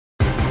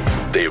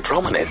They're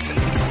prominent,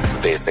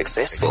 they're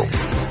successful,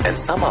 and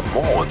some are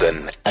more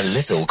than a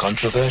little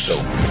controversial.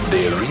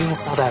 They're real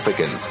South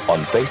Africans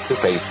on Face to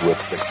Face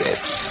with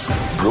Success.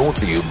 Brought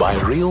to you by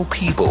real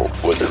people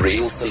with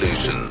real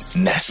solutions.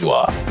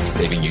 Nashua,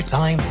 saving you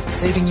time,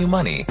 saving you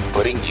money,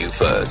 putting you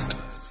first.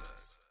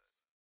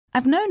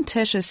 I've known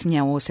Tertius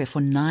Nyawose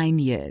for 9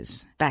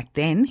 years. Back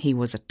then, he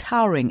was a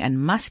towering and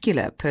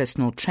muscular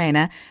personal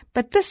trainer,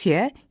 but this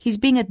year, he's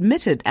being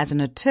admitted as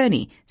an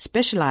attorney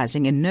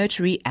specializing in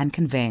notary and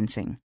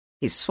conveyancing.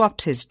 He's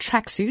swapped his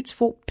tracksuits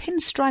for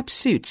pinstripe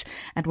suits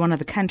at one of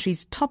the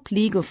country's top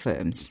legal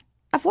firms.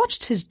 I've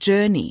watched his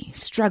journey,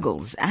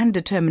 struggles, and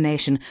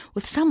determination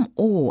with some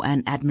awe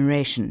and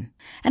admiration,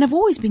 and I've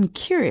always been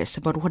curious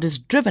about what has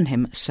driven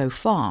him so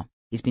far.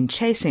 He's been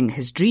chasing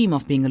his dream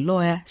of being a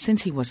lawyer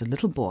since he was a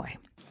little boy.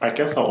 I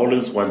guess I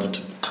always wanted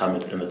to become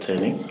an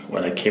attorney.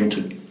 When I came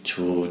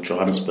to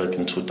Johannesburg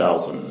in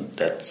 2000,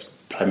 that's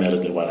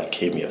primarily what I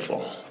came here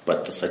for.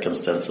 But the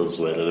circumstances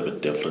were a little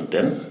bit different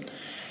then.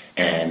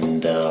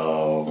 And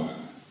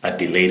I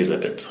delayed it a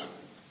bit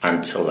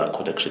until I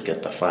could actually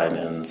get the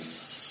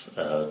finance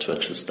to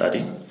actually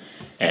study.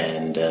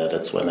 And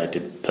that's when I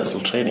did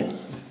personal training.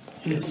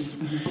 Yes.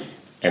 Mm-hmm.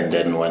 And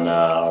then when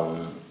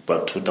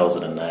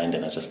 2009,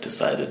 then I just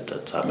decided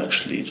that I'm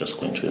actually just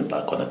going to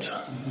embark on it.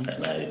 Mm-hmm.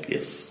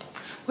 And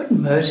What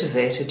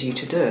motivated you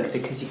to do it?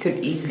 Because you could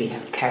easily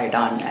have carried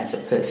on as a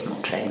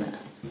personal trainer.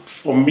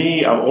 For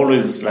me, I've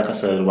always, like I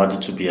said,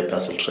 wanted to be a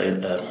personal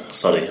trainer,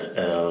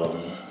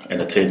 an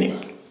attorney.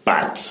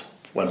 But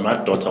when my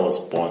daughter was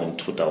born in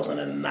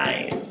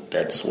 2009,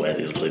 that's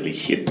when it really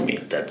hit me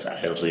that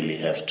I really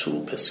have to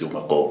pursue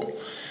my goal.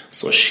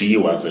 So she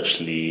was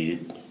actually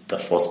the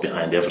force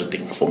behind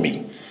everything for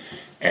me.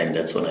 And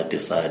that's when I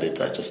decided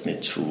I just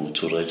need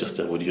to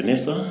register with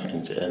UNISA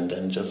and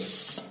then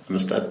just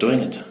start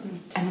doing it.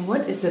 And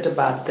what is it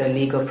about the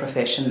legal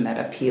profession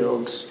that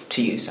appealed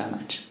to you so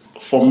much?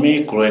 For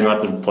me, growing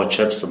up in Port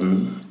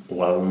Shepstone,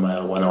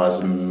 when I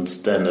was in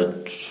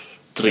Standard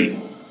 3,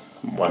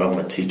 one of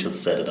my teachers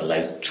said that I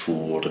like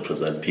to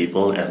represent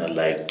people and I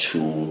like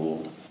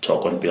to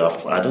talk on behalf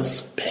of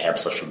others.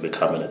 Perhaps I should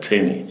become an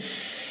attorney.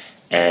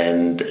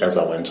 And as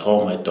I went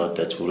home, I thought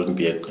that wouldn't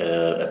be a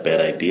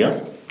bad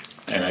idea.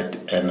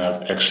 And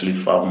I've actually,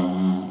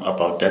 from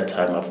about that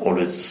time, I've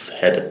always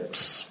had a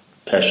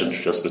passion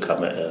to just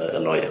become a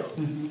lawyer.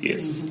 Mm-hmm.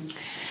 Yes.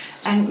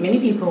 Mm-hmm. And many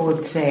people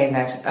would say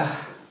that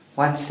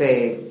once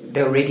they're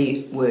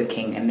already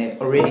working and they're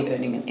already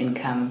earning an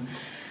income,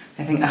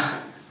 I think, I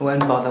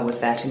won't bother with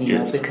that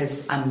anymore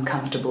because I'm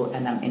comfortable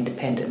and I'm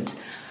independent.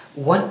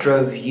 What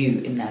drove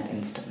you in that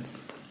instance?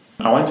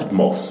 I wanted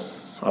more.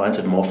 I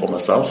wanted more for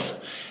myself.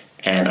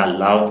 And I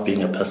loved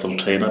being a personal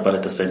trainer, but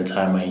at the same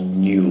time, I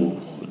knew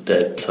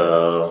that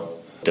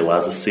there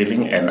was a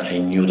ceiling, and I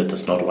knew that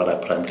that's not what I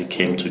primarily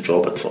came to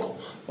Joburg for,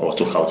 or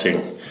to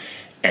Gauteng.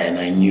 And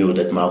I knew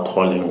that my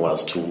calling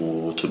was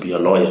to be a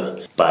lawyer.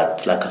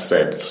 But like I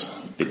said,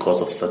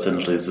 because of certain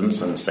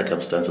reasons and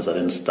circumstances, I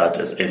didn't start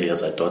as early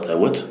as I thought I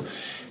would.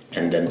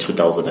 And then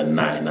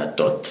 2009, I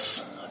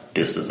thought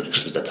this is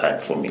actually the time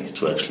for me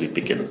to actually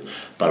begin.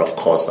 But of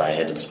course, I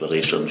had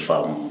inspiration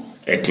from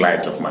a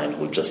client of mine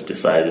who just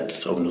decided,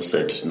 who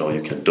said, no,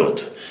 you can do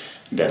it.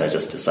 Then I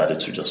just decided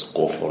to just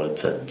go for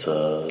it at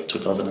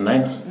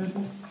 2009.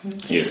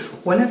 Mm-hmm. Yes.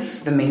 One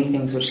of the many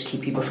things which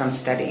keep people from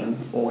studying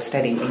or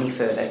studying any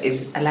further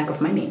is a lack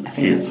of money. I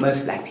think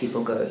most black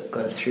people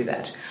go through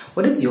that.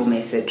 What is your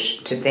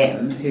message to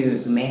them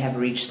who may have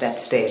reached that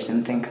stage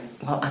and think,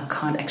 well, I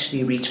can't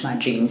actually reach my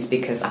dreams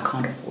because I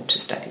can't afford to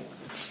study?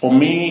 For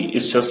me,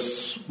 it's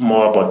just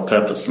more about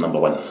purpose, number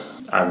one.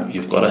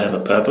 You've got to have a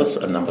purpose,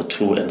 and number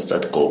two, and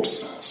set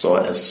goals. So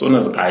as soon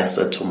as I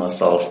said to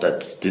myself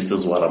that this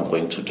is what I'm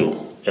going to do,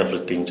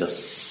 everything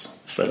just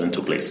fell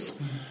into place.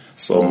 Mm-hmm.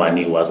 So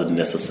money wasn't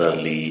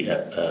necessarily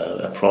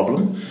a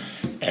problem,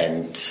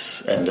 and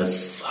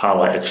that's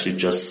how I actually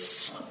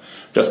just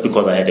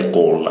because I had a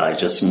goal, I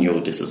just knew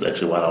this is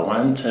actually what I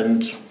want.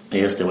 And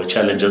yes, there were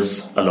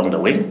challenges along the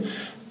way,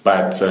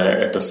 but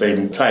at the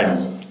same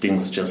time,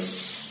 things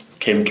just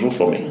came through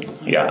for me,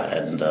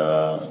 and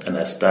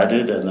I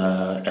studied and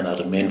I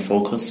remained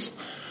focused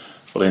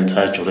for the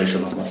entire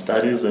duration of my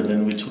studies, and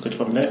then we took it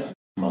from there.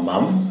 My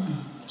mom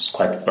is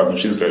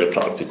she's very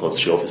proud because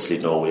she obviously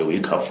knows where we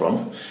come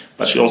from,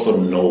 but she also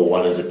knows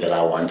what is it that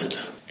I wanted,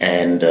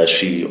 and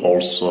she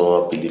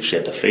also believed she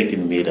had the faith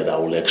in me that I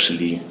will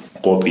actually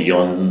go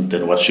beyond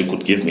than what she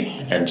could give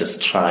me and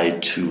just try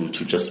to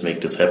just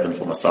make this happen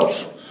for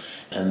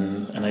myself,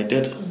 and I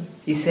did.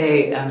 You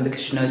say because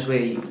she knows where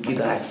you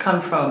guys come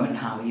from and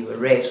how you were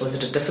raised. Was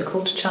it a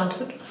difficult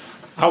childhood?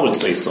 I would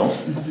say so.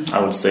 Mm-hmm. I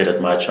would say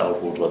that my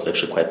childhood was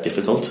actually quite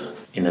difficult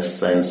in a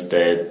sense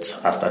that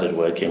I started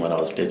working when I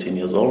was 13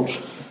 years old.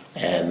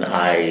 And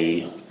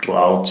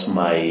throughout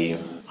my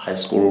high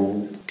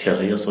school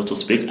career, so to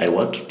speak, I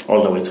worked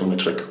all the way to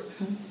matric.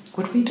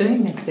 What were you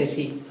doing at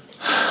 13?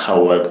 I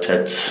worked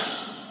at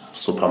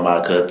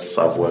supermarkets,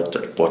 I've worked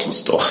at bottle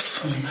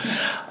stores,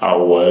 I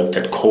worked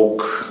at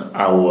Coke,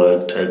 I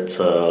worked at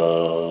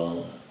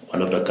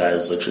One of the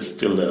guys was actually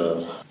still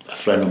a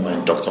friend of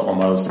mine, Dr.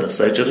 Omar's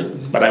surgery,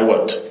 but I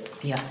worked.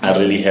 Yeah. I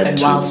really had and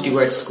to. And whilst you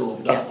were at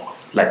school? Yeah.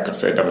 Like I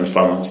said,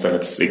 from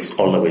standard 6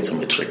 all the way to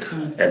matric.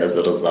 And as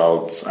a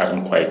result, I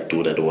didn't quite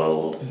do that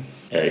well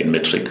in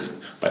matric.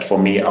 But for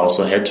me, I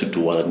also had to do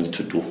what I needed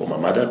to do for my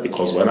mother,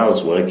 because when I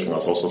was working, I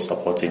was also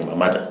supporting my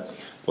mother.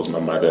 Because my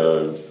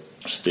mother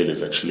still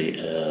is actually,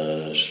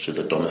 she's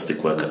a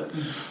domestic worker.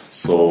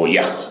 So,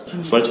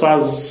 so it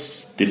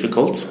was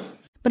difficult.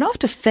 But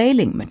after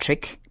failing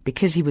matric,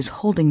 because he was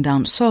holding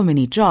down so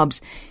many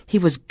jobs, he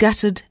was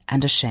gutted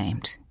and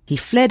ashamed. He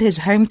fled his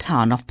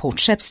hometown of Port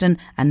Shepstone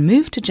and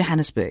moved to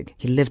Johannesburg.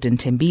 He lived in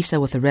Tembisa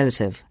with a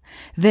relative.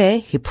 There,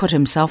 he put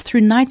himself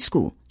through night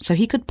school so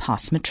he could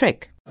pass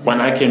matric.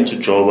 When I came to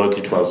Joburg,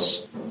 it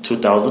was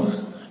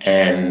 2000,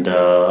 and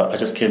I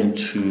just came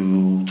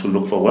to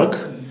look for work.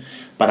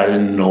 But I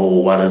didn't know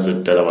what is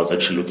it that I was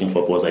actually looking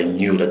for, because I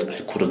knew that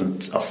I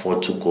couldn't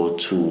afford to go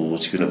to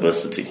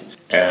university.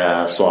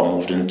 So I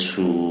moved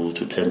into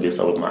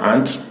Tembisa with my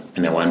aunt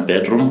in a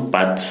one-bedroom.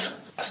 But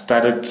I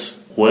started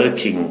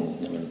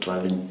working,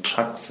 driving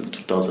trucks in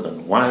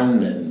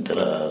 2001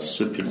 and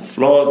sweeping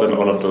floors and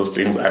all of those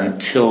things,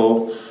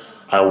 until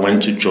I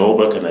went to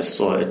Joburg and I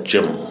saw a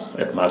gym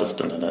at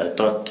Marsden, and I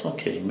thought,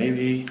 okay,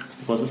 maybe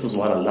because this is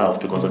what I love,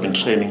 because I've been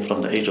training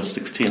from the age of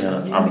 16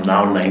 and I'm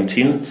now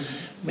 19,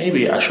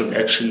 maybe I should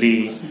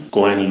actually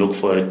go and look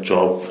for a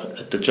job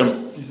at the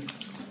gym.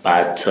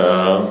 But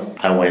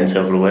I went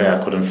everywhere.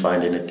 I couldn't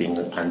find anything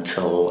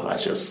until I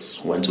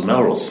just went to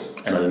Melrose.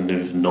 And I didn't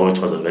even know it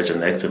was a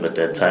Virgin Active at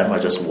that time. I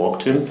just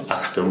walked in,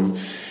 asked them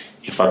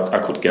if I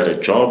could get a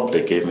job.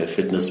 They gave me a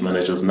fitness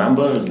manager's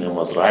number. His name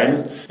was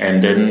Ryan.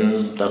 And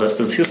then the rest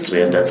is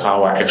history. And that's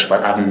how I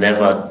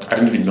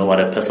didn't even know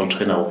what a personal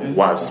trainer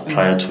was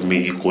prior to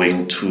me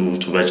going to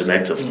Virgin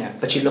Active. Yeah,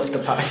 but you looked the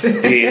part.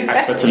 Yeah,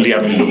 I certainly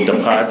looked the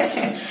parts.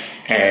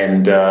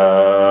 And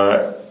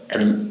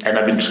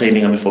I've been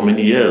training for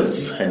many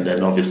years. And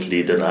then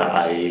obviously then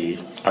I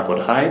got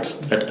hired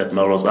at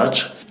Melrose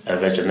Arch, a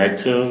Virgin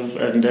Active,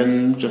 and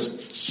then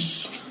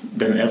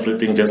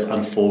everything just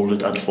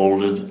unfolded.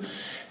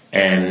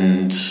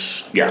 And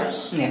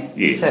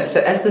yes.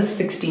 So as the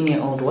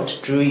 16-year-old, what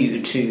drew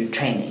you to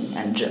training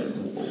and gym?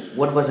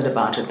 What was it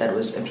about it that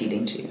was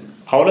appealing to you?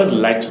 I always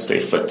liked to stay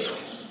fit.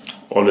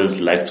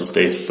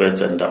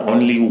 And the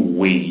only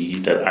way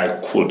that I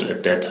could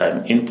at that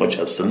time in Port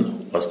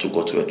Shepstone was to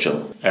go to a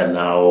gym. And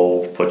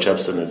now Port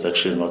Shepstone is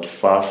actually not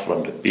far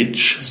from the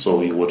beach,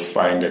 so you would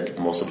find that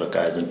most of the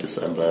guys in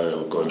December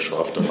will go and show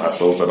off the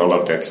muscles and all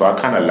of that. So I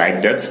kind of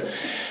liked that.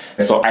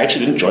 So I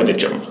actually didn't join the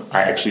gym.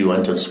 I actually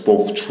went and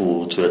spoke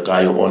to a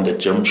guy who owned the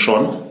gym,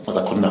 Sean, because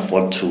I couldn't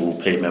afford to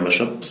pay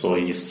membership. So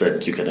he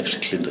said, you can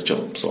actually clean the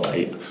gym. So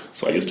I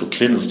used to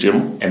clean this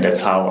gym, and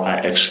that's how I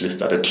actually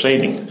started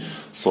training.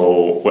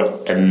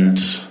 So, and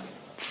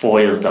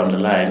 4 years down the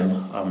line,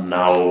 I'm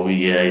now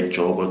here in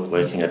Joburg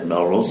working at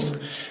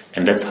Melrose,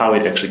 and that's how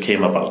it actually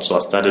came about. So I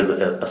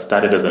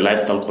started as a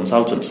lifestyle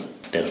consultant.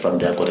 Then from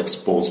there I got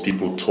exposed.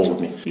 People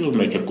told me, you'll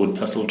make a good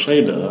personal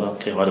trainer.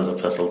 Okay, what is a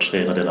personal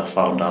trainer? Then I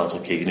found out,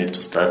 okay, you need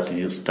to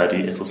study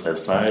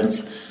exercise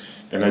science.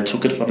 Then I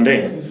took it from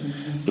there.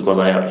 Because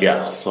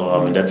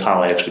that's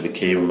how I actually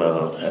became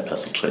a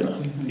personal trainer.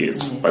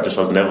 Yes, but it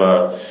was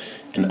never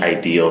an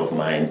idea of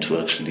mine to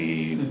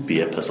actually be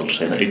a personal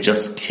trainer. It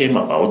just came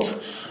about,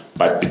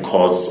 but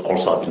because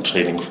also I've been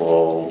training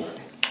for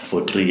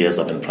 3 years,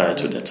 prior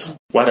to that.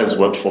 What has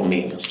worked for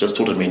me is just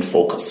to remain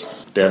focused.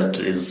 That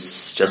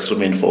is just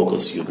remain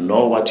focused. You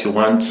know what you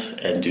want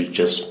and you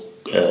just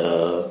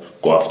go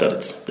after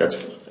it.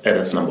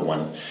 That's number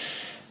one.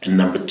 And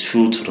number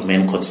two, to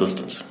remain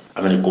consistent.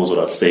 It goes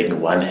without saying,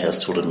 one has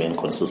to remain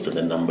consistent.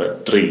 And number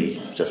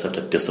three, just have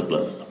the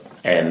discipline.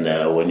 And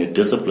when you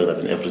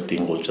discipline,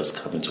 everything will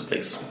just come into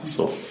place.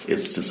 So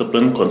it's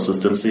discipline,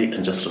 consistency,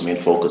 and just remain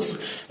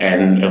focused.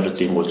 And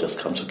everything will just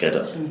come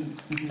together.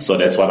 So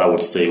that's what I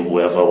would say.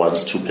 Whoever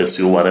wants to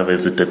pursue whatever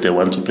is it that they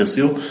want to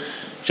pursue,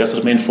 just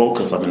remain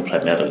focused,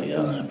 primarily.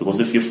 Because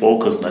if you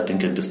focus, nothing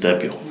can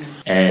disturb you.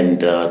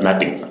 And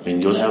nothing.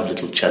 You'll have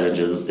little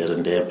challenges there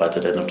and there, but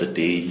at the end of the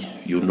day,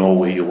 you know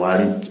where you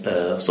want.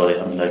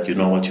 You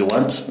know what you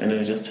want, and then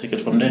you just take it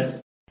from there.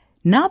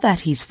 Now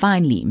that he's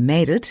finally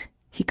made it,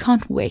 he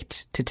can't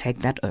wait to take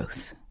that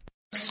oath.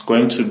 It's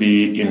going to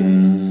be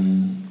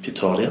in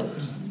Pretoria.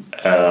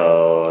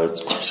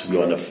 It's going to be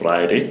on a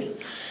Friday.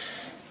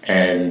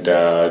 And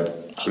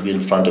I'll be in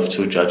front of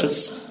 2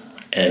 judges.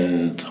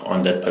 And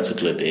on that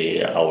particular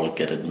day, I will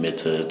get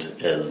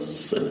admitted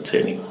as an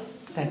attorney.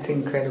 That's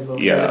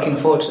incredible. Yeah. I'm looking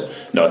forward to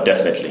it. No,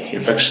 definitely.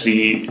 It's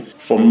actually,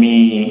 for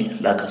me,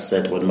 like I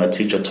said, when my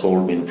teacher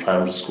told me in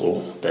primary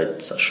school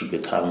that I should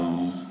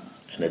become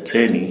an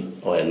attorney,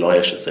 or a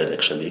lawyer, she said,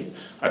 actually,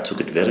 I took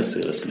it very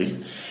seriously.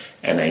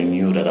 And I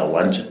knew that I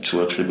wanted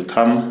to actually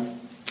become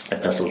a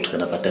personal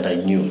trainer, but then I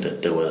knew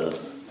that there were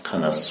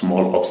kind of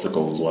small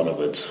obstacles. One of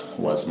it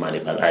was money,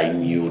 but I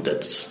knew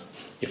that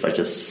if I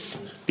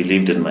just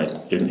believed in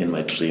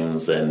my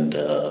dreams and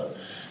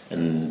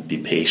be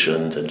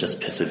patient and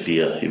just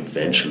persevere,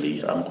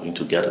 eventually I'm going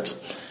to get it.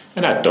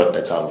 And I thought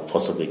that I'll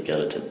possibly get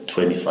it at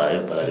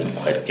 25, but I didn't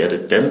quite get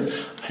it then.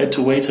 I had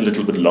to wait a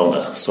little bit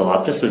longer. So I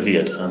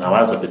persevered, and I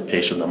was a bit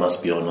patient, I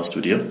must be honest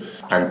with you,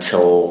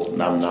 until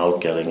I'm now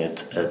getting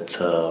it at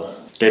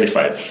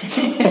 35.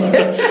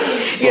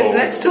 Yes,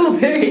 that's still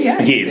very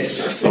young.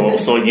 Yes,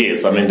 so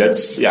yes, I mean,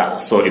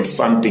 so it's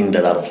something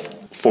that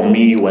for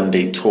me, when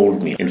they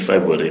told me in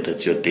February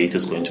that your date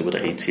is going to be the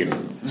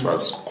 18th, it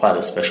was quite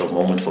a special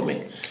moment for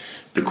me,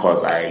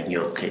 because I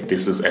knew, okay,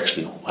 this is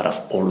actually what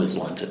I've always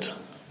wanted.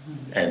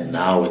 And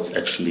now it's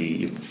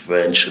actually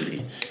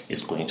eventually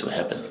is going to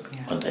happen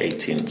on the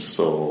 18th.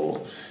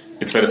 So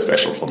it's very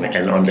special for me.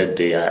 And on that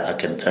day, I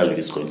can tell you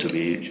it's going to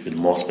be even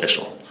more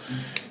special.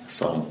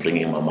 So I'm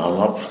bringing my mom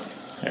up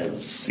and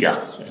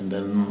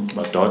then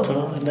my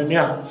daughter, and then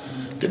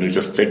then we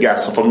just take,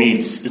 So for me,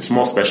 it's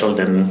more special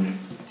than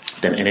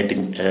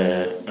anything,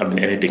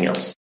 anything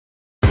else.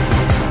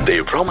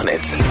 They're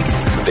prominent,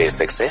 they're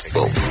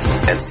successful,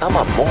 and some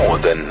are more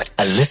than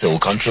a little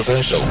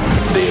controversial.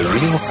 They're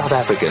real South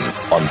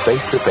Africans on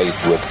Face to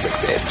Face with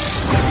Success.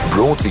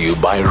 Brought to you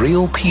by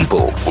real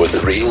people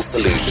with real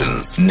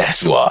solutions.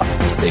 Nashua,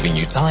 saving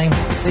you time,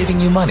 saving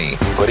you money,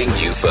 putting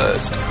you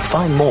first.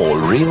 Find more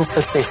real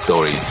success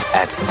stories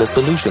at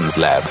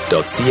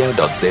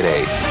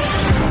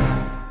thesolutionslab.co.za.